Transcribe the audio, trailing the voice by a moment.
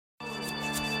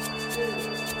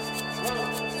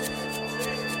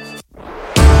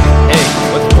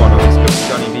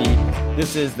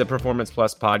This is the Performance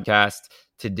Plus podcast.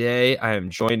 Today, I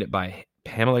am joined by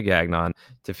Pamela Gagnon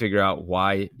to figure out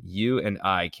why you and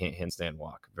I can't handstand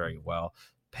walk very well.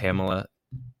 Pamela,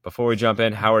 before we jump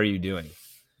in, how are you doing?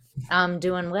 I'm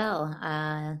doing well.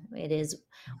 It is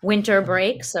winter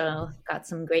break, so got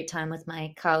some great time with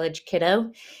my college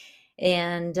kiddo.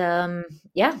 And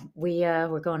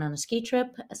we're going on a ski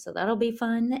trip, so that'll be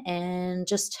fun, and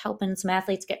just helping some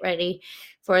athletes get ready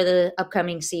for the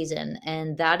upcoming season.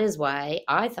 And that is why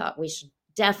I thought we should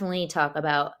definitely talk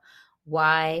about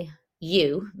why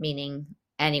you, meaning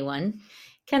anyone,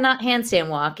 cannot handstand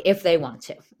walk if they want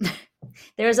to.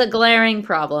 There's a glaring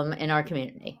problem in our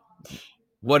community.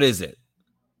 What is it?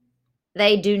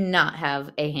 They do not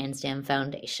have a handstand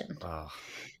foundation. Oh,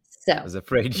 So I was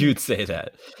afraid you'd say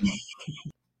that.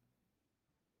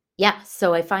 yeah,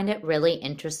 so I find it really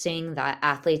interesting that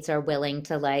athletes are willing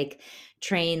to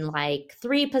train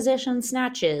 3 position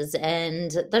snatches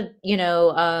and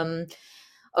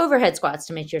overhead squats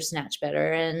to make your snatch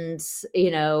better. And,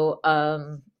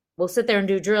 we'll sit there and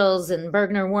do drills and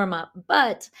Bergner warm up.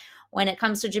 But when it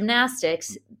comes to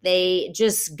gymnastics, they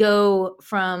just go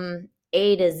from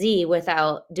A to Z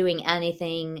without doing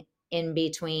anything in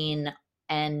between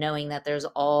and knowing that there's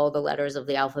all the letters of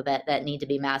the alphabet that need to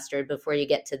be mastered before you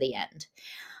get to the end.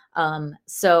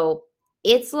 So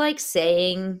it's like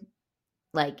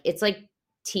it's like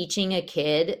teaching a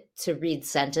kid to read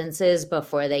sentences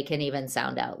before they can even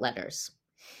sound out letters.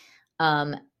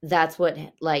 That's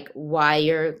why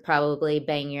you're probably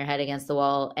banging your head against the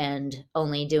wall and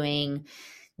only doing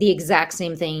the exact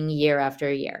same thing year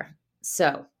after year.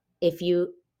 So if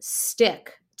you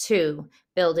stick to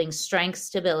building strength,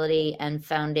 stability, and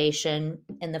foundation,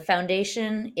 and the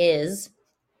foundation is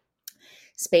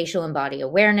spatial and body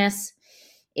awareness,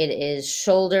 it is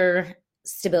shoulder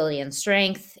stability and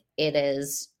strength, it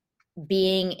is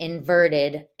being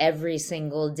inverted every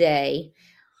single day,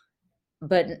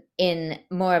 but in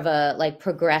more of a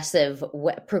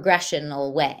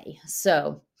progressional way.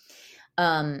 So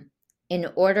in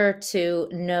order to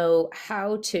know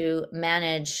how to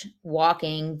manage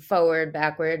walking forward,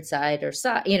 backward, side or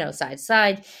side, side to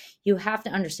side, you have to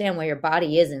understand where your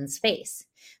body is in space.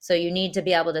 So you need to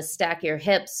be able to stack your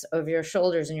hips over your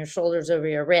shoulders and your shoulders over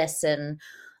your wrists, and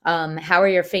how are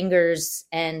your fingers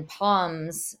and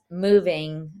palms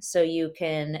moving so you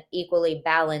can equally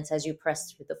balance as you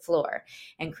press through the floor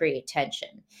and create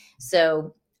tension.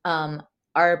 So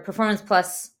our Performance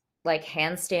Plus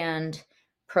handstand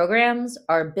programs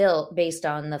are built based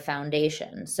on the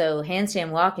foundation. So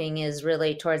handstand walking is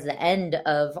really towards the end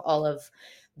of all of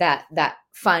that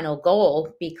final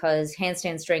goal, because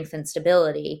handstand strength and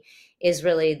stability is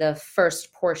really the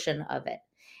first portion of it.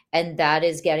 And that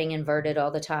is getting inverted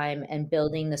all the time and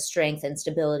building the strength and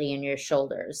stability in your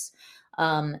shoulders.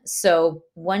 So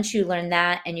once you learn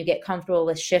that and you get comfortable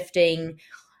with shifting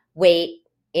weight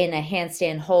in a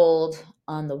handstand hold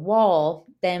on the wall,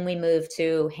 then we move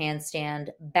to handstand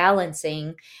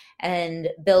balancing and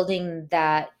building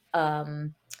that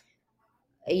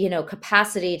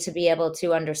capacity to be able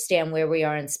to understand where we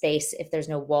are in space if there's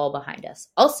no wall behind us.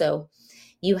 Also,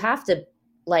 you have to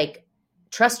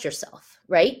trust yourself,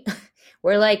 right?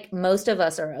 We're most of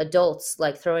us are adults,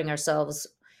 throwing ourselves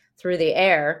through the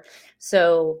air.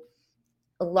 So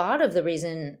a lot of the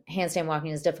reason handstand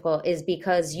walking is difficult is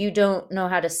because you don't know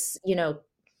how to,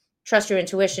 trust your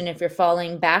intuition if you're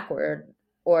falling backward,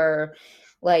 or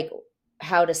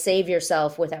how to save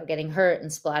yourself without getting hurt and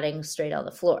splatting straight on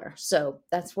the floor. So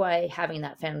that's why having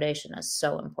that foundation is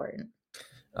so important.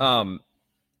 So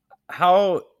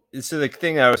the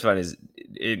thing that I always find is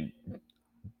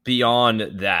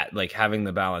beyond that, having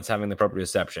the balance, having the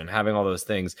proprioception, having all those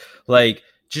things,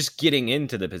 just getting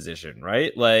into the position,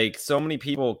 right? So many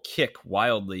people kick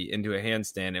wildly into a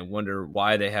handstand and wonder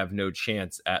why they have no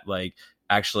chance at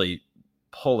actually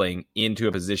pulling into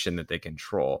a position that they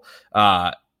control.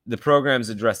 The programs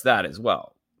address that as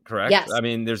well, correct? Yes. I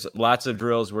mean, there's lots of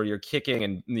drills where you're kicking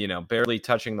and, barely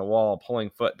touching the wall, pulling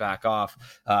foot back off.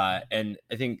 And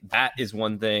I think that is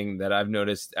one thing that I've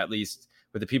noticed, at least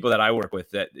with the people that I work with,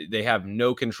 that they have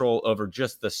no control over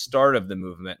just the start of the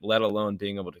movement, let alone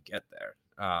being able to get there.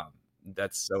 That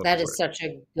is such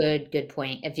a good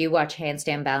point. If you watch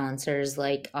handstand balancers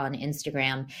on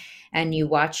Instagram and you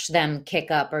watch them kick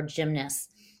up, or gymnasts,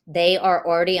 they are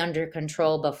already under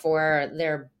control before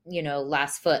they're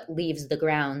last foot leaves the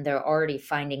ground, they're already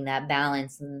finding that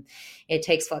balance. And it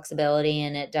takes flexibility,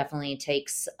 and it definitely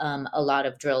takes a lot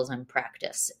of drills and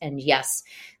practice. And yes,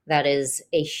 that is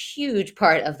a huge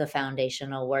part of the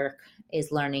foundational work,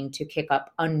 is learning to kick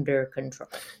up under control.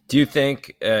 Do you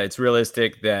think it's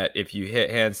realistic that if you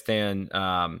hit handstand,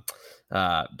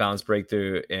 balance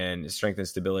breakthrough, and strength and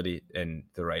stability in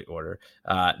the right order,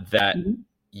 that Mhm.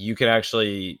 you can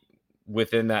actually,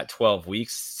 within that 12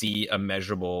 weeks, see a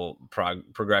measurable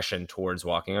progression towards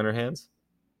walking on your hands?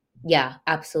 Yeah,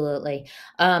 absolutely.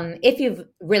 If you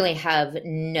really have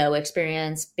no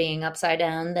experience being upside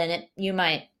down, then you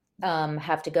might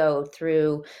have to go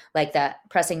through like that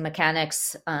pressing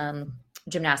mechanics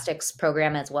gymnastics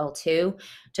program as well too,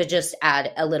 to just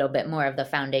add a little bit more of the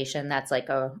foundation. That's like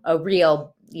a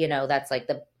real, that's like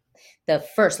the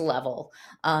first level.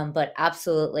 But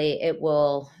absolutely, it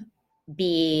will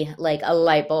be like a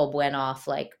light bulb went off,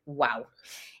 like, wow.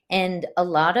 And a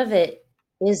lot of it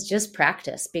is just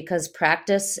practice, because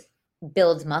practice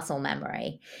builds muscle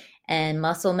memory, and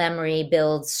muscle memory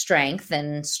builds strength,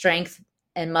 and strength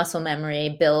and muscle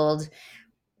memory build,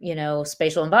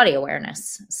 spatial and body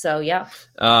awareness. So, yeah.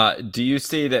 Do you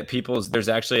see that there's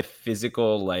actually a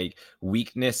physical like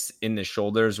weakness in the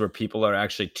shoulders where people are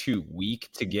actually too weak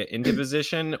to get into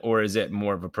position, or is it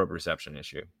more of a proprioception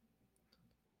issue?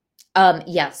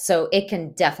 Yeah, so it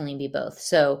can definitely be both.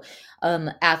 So,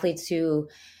 athletes who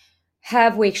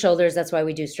have weak shoulders, that's why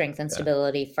we do strength and Yeah.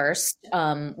 stability first,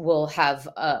 will have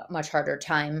a much harder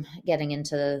time getting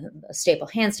into a stable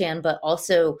handstand. But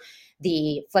also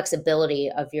the flexibility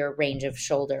of your range of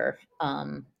shoulder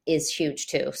is huge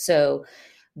too. So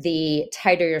the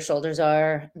tighter your shoulders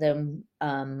are, the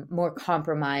more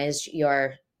compromised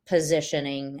your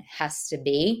positioning has to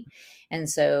be. And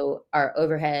so our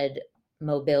overhead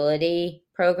mobility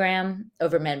program,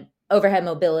 overhead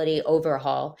mobility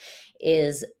overhaul,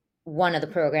 is one of the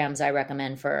programs I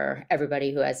recommend for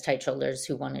everybody who has tight shoulders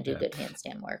who want to do Yeah. good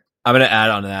handstand work. I'm going to add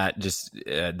on to that. Just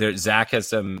Zach has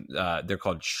some, they're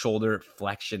called shoulder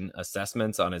flexion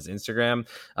assessments on his Instagram.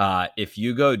 If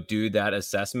you go do that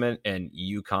assessment and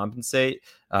you compensate,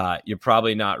 you're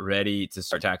probably not ready to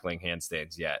start tackling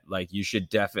handstands yet. Like, you should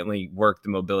definitely work the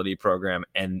mobility program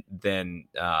and then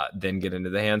get into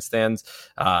the handstands.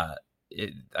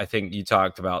 I think you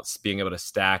talked about being able to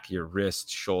stack your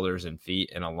wrists, shoulders, and feet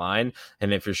in a line.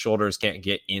 And if your shoulders can't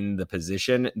get in the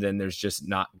position, then there's just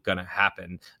not going to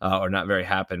happen, or not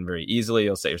happen very easily.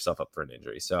 You'll set yourself up for an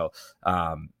injury. So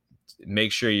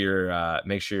make sure you're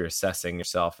assessing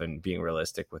yourself and being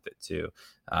realistic with it too,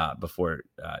 before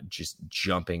just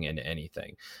jumping into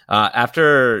anything.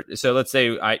 So let's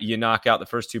say you knock out the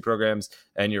first two programs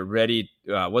and you're ready.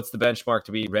 What's the benchmark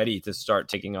to be ready to start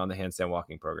taking on the handstand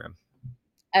walking program?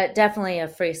 Definitely a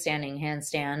freestanding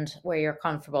handstand where you're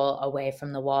comfortable away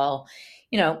from the wall.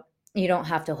 You know, you don't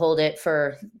have to hold it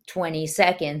for 20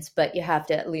 seconds, but you have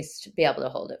to at least be able to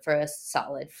hold it for a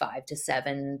solid 5 to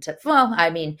 10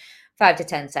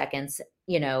 seconds,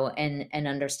 and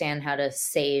understand how to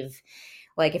save,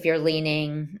 like if you're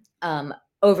leaning,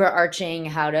 overarching,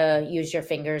 how to use your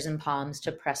fingers and palms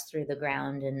to press through the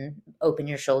ground and open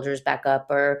your shoulders back up,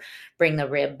 or bring the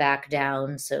rib back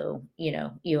down. So,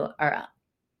 you are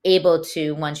able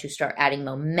to, once you start adding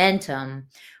momentum,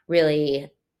 really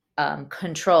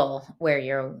control where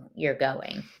you're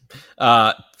going.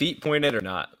 Feet pointed or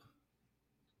not?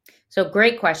 So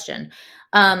great question.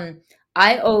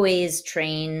 I always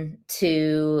train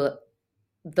to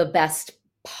the best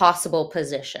possible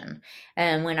position.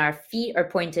 And when our feet are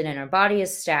pointed and our body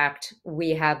is stacked,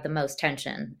 we have the most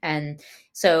tension. And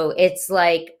so it's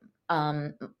like,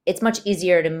 it's much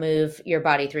easier to move your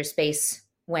body through space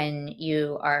when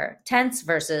you are tense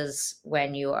versus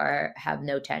when you have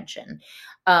no tension.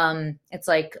 It's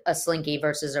like a slinky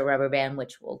versus a rubber band,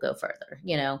 which will go further.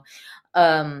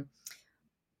 Um,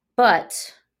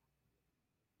 but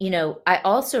I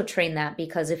also train that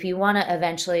because if you want to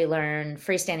eventually learn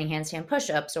freestanding handstand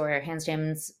push-ups or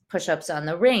handstands push-ups on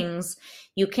the rings,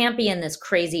 you can't be in this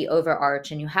crazy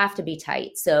overarch and you have to be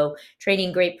tight. So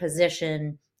training great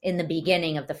position in the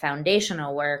beginning of the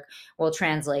foundational work will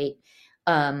translate,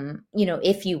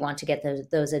 if you want to get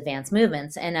those advanced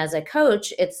movements. And as a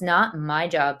coach, it's not my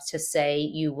job to say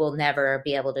you will never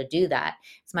be able to do that.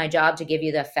 It's my job to give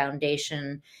you the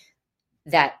foundation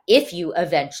that if you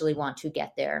eventually want to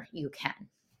get there, you can.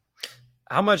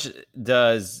 How much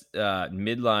does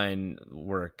midline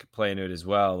work play into it as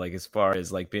well? Like, as far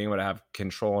as like being able to have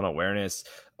control and awareness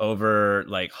over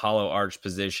like hollow arch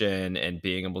position and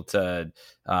being able to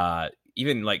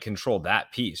even like control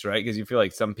that piece, right? Because you feel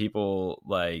like some people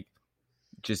like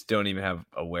just don't even have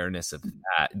awareness of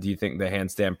that. Do you think the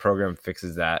handstand program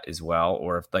fixes that as well,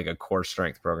 or if like a core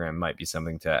strength program might be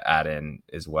something to add in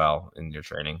as well in your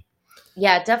training?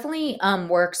 Yeah, it definitely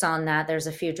works on that. There's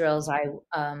a few drills I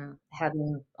have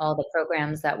in all the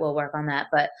programs that will work on that,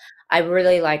 but I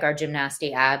really like our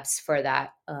gymnastic abs for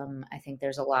that. I think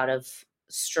there's a lot of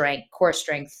strength, core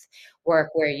strength work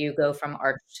where you go from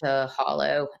arch to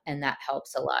hollow, and that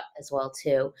helps a lot as well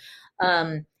too.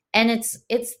 And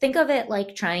it's think of it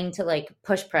like trying to like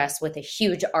push press with a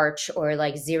huge arch or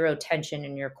like zero tension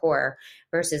in your core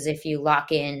versus if you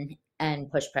lock in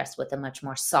and push press with a much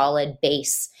more solid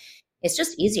base. It's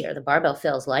just easier. The barbell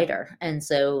feels lighter. And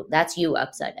so that's you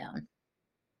upside down.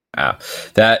 Wow,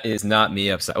 that is not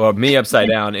me upside. Well, me upside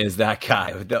down is that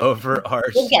guy with the We'll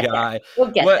overarched get there. guy.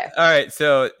 We'll get What? there. All right,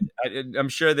 so I'm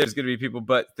sure there's going to be people,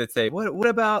 but that say, "What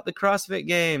about the CrossFit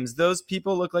Games? Those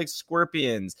people look like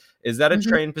scorpions. Is that a Mhm.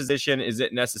 trained position? Is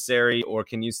it necessary, or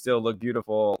can you still look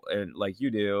beautiful and like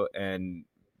you do and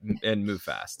move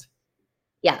fast?"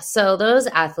 Yeah. So those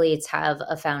athletes have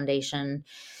a foundation.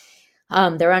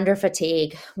 They're under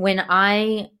fatigue. When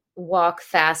I walk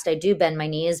fast, I do bend my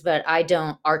knees, but I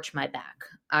don't arch my back.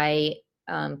 I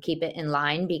keep it in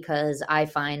line because I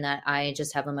find that I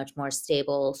just have a much more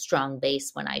stable, strong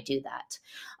base when I do that.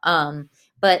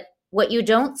 But what you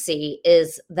don't see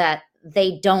is that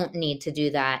they don't need to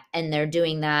do that. And they're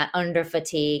doing that under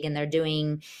fatigue and they're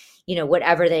doing,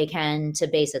 whatever they can to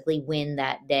basically win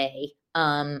that day.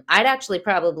 I'd actually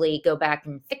probably go back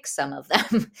and fix some of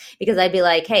them because I'd be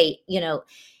like, hey,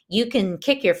 you can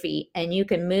kick your feet and you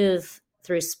can move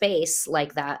through space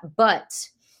like that. But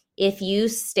if you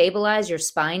stabilize your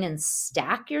spine and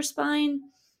stack your spine,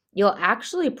 you'll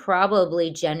actually probably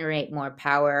generate more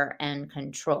power and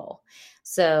control.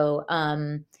 So,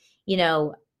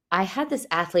 I had this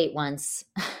athlete once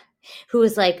who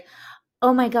was like,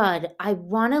 oh my God, I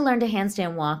want to learn to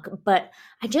handstand walk, but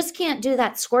I just can't do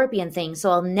that scorpion thing.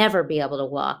 So I'll never be able to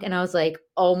walk. And I was like,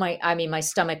 my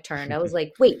stomach turned. I was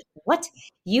like, wait, what?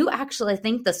 You actually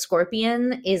think the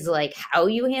scorpion is like how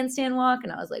you handstand walk?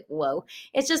 And I was like, whoa,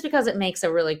 it's just because it makes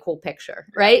a really cool picture,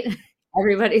 right?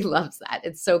 Everybody loves that.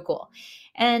 It's so cool.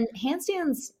 And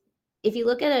handstands, if you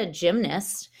look at a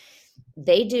gymnast,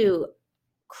 they do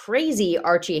crazy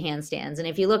archy handstands. And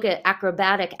if you look at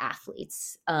acrobatic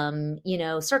athletes,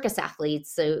 circus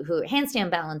athletes who are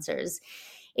handstand balancers,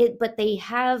 but they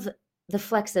have the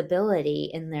flexibility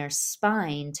in their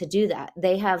spine to do that.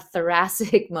 They have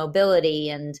thoracic mobility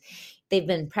and they've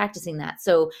been practicing that.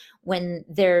 So when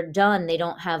they're done, they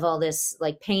don't have all this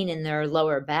like pain in their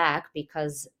lower back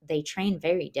because they train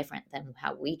very different than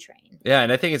how we train. Yeah,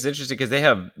 and I think it's interesting because they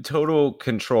have total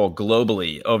control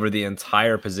globally over the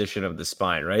entire position of the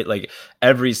spine, right? Like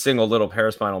every single little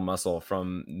paraspinal muscle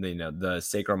from the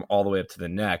sacrum all the way up to the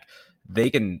neck, they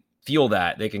can feel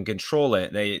that, they can control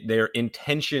it. They're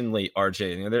intentionally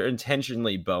arching, they're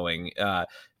intentionally bowing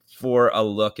for a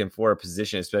look and for a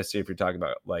position, especially if you're talking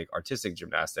about like artistic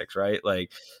gymnastics, right?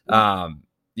 Like,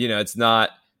 it's not.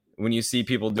 When you see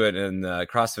people do it in the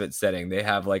CrossFit setting, they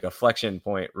have like a flexion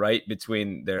point right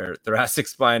between their thoracic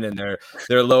spine and their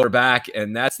lower back,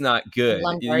 and that's not good.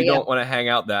 Lumbar, You yeah. don't want to hang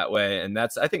out that way, and I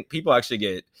think people actually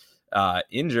get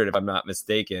injured, if I'm not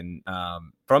mistaken,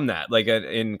 from that, like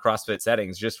in CrossFit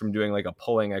settings, just from doing like a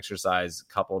pulling exercise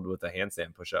coupled with a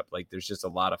handstand push-up. Like there's just a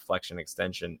lot of flexion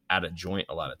extension at a joint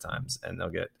a lot of times, and they'll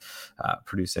get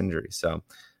produce injury. So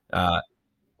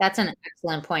That's an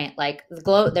excellent point. Like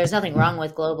there's nothing wrong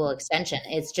with global extension.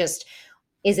 It's just,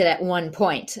 is it at one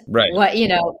point? right. What,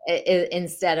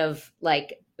 instead of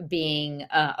like being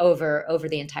over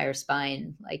the entire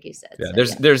spine, like you said. Yeah,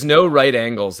 So there's no right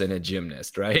angles in a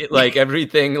gymnast, right? Like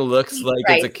everything looks like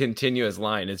it's right. a continuous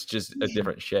line. It's just a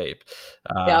different shape.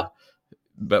 Yep.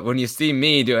 But when you see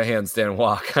me do a handstand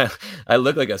walk, I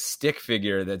look like a stick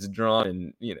figure that's drawn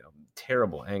in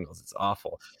terrible angles. It's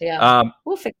awful. Yeah.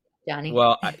 We'll fix it, Johnny.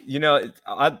 Well,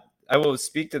 I will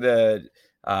speak to the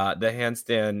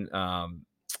handstand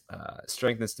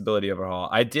strength and stability overhaul.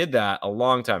 I did that a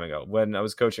long time ago when I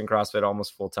was coaching CrossFit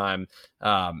almost full time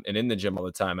and in the gym all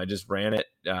the time. I just ran it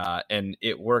and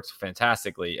it worked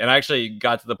fantastically. And I actually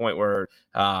got to the point where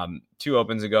 2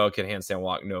 opens ago can handstand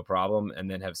walk no problem, and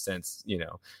then have since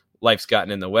life's gotten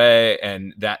in the way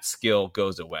and that skill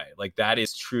goes away. Like that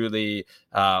is truly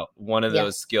one of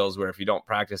those skills where if you don't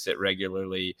practice it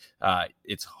regularly,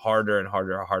 it's harder and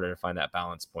harder to find that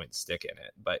balance point and stick in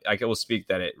it. But I will speak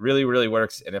that it really, really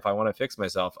works. And if I want to fix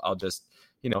myself, I'll just,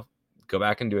 go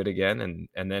back and do it again.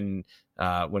 And then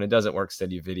when it doesn't work,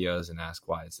 send you videos and ask,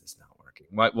 why is this not working?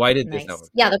 Why did this not work?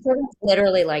 Yeah, the program's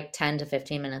literally like 10 to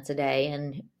 15 minutes a day.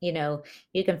 And,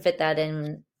 you can fit that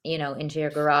in into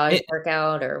your garage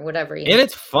workout or whatever. And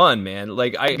it's fun, man.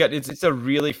 Like it's a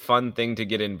really fun thing to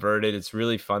get inverted. It's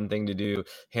really fun thing to do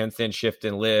handstand shift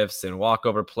and lifts and walk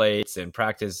over plates and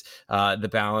practice the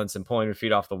balance and pulling your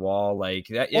feet off the wall. Like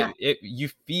that, you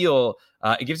feel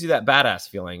it gives you that badass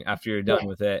feeling after you're done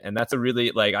with it. And that's a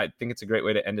really, like, I think it's a great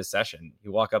way to end a session.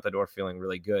 You walk out the door feeling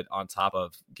really good on top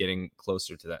of getting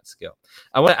closer to that skill.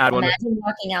 I want to add one. Imagine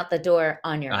walking out the door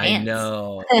on your hands. I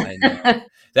know.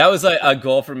 That was like a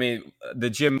goal for me.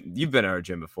 The gym, you've been at our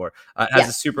gym before, has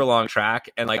a super long track.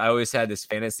 And like, I always had this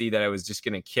fantasy that I was just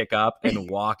going to kick up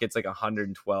and walk. It's like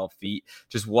 112 feet,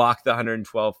 just walk the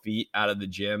 112 feet out of the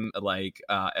gym, like,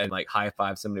 and like high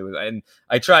five somebody with, and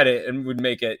I tried it and would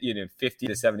make it, 50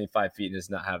 to 75 feet and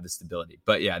just not have the stability.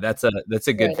 But yeah, that's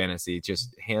a good fantasy.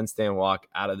 Just handstand walk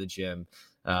out of the gym,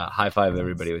 high five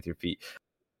everybody with your feet.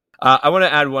 I want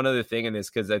to add one other thing in this,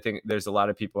 because I think there's a lot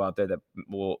of people out there that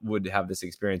would have this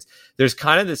experience. There's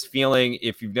kind of this feeling,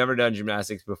 if you've never done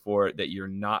gymnastics before, that you're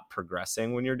not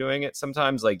progressing when you're doing it.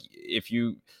 Sometimes, like if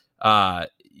you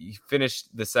finish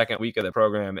the second week of the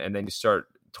program and then you start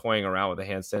toying around with a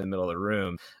handstand in the middle of the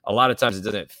room, a lot of times it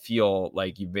doesn't feel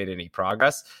like you've made any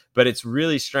progress. But it's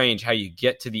really strange how you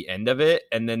get to the end of it,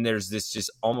 and then there's this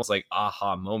just almost like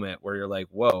aha moment where you're like,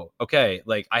 whoa, okay,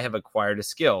 like I have acquired a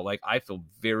skill. Like I feel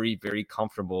very, very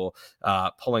comfortable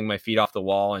pulling my feet off the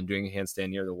wall and doing a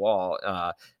handstand near the wall.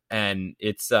 And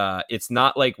it's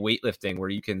not like weightlifting where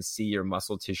you can see your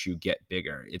muscle tissue get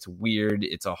bigger. It's weird.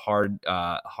 It's a hard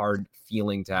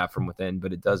feeling to have from within,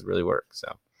 but it does really work.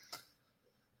 So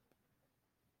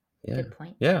yeah. Good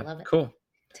point. Yeah. I love it. Cool.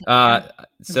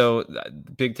 So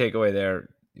big takeaway there.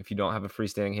 If you don't have a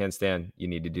freestanding handstand, you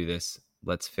need to do this.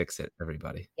 Let's fix it,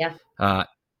 everybody. Yeah.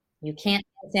 You can't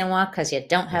handstand walk because you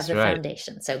don't have the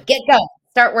foundation. So get going.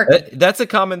 Start working. That's a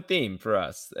common theme for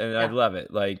us. And I love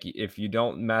it. Like if you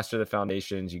don't master the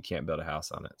foundations, you can't build a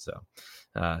house on it. So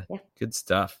good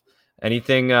stuff.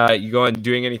 Anything you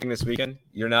doing anything this weekend?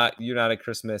 You're not at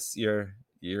Christmas.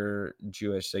 You're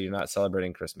Jewish, so you're not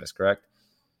celebrating Christmas, correct?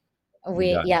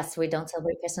 We don't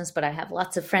celebrate Christmas, but I have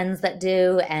lots of friends that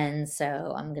do, and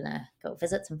so I'm gonna go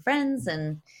visit some friends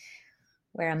and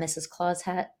wear a Mrs. Claus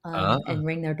hat and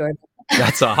ring their doorbell.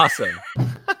 That's awesome.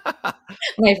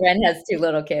 My friend has 2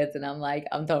 little kids, and I'm like,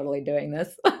 I'm totally doing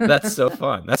this. That's so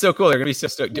fun. That's so cool. They're gonna be so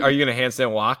stoked. Are you gonna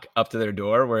handstand walk up to their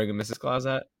door wearing a Mrs. Claus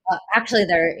hat? Actually,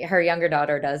 her younger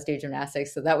daughter does do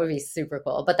gymnastics, so that would be super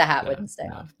cool. But the hat wouldn't stay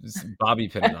on. Bobby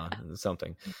pin it on or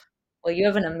something. Well, you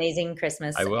have an amazing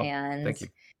Christmas. I will. And thank you.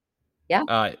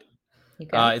 Yeah.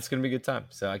 It's going to be a good time.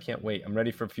 So I can't wait. I'm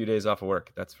ready for a few days off of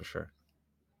work. That's for sure.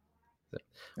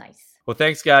 Nice. Well,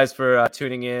 thanks guys for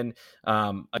tuning in.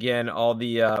 Again, all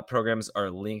the programs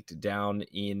are linked down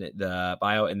in the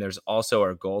bio, and there's also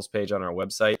our goals page on our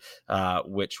website,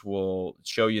 which will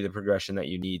show you the progression that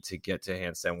you need to get to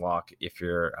handstand walk if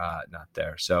you're not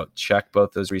there. So check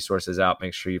both those resources out.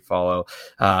 Make sure you follow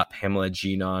Pamela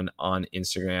Gagnon on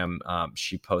Instagram.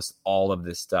 She posts all of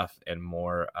this stuff and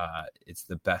more. It's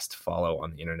the best follow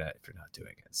on the internet if you're not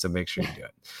doing it. So make sure you do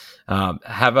it.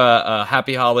 Have a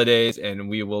happy holidays, and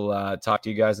we will talk to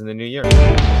you guys in the new year.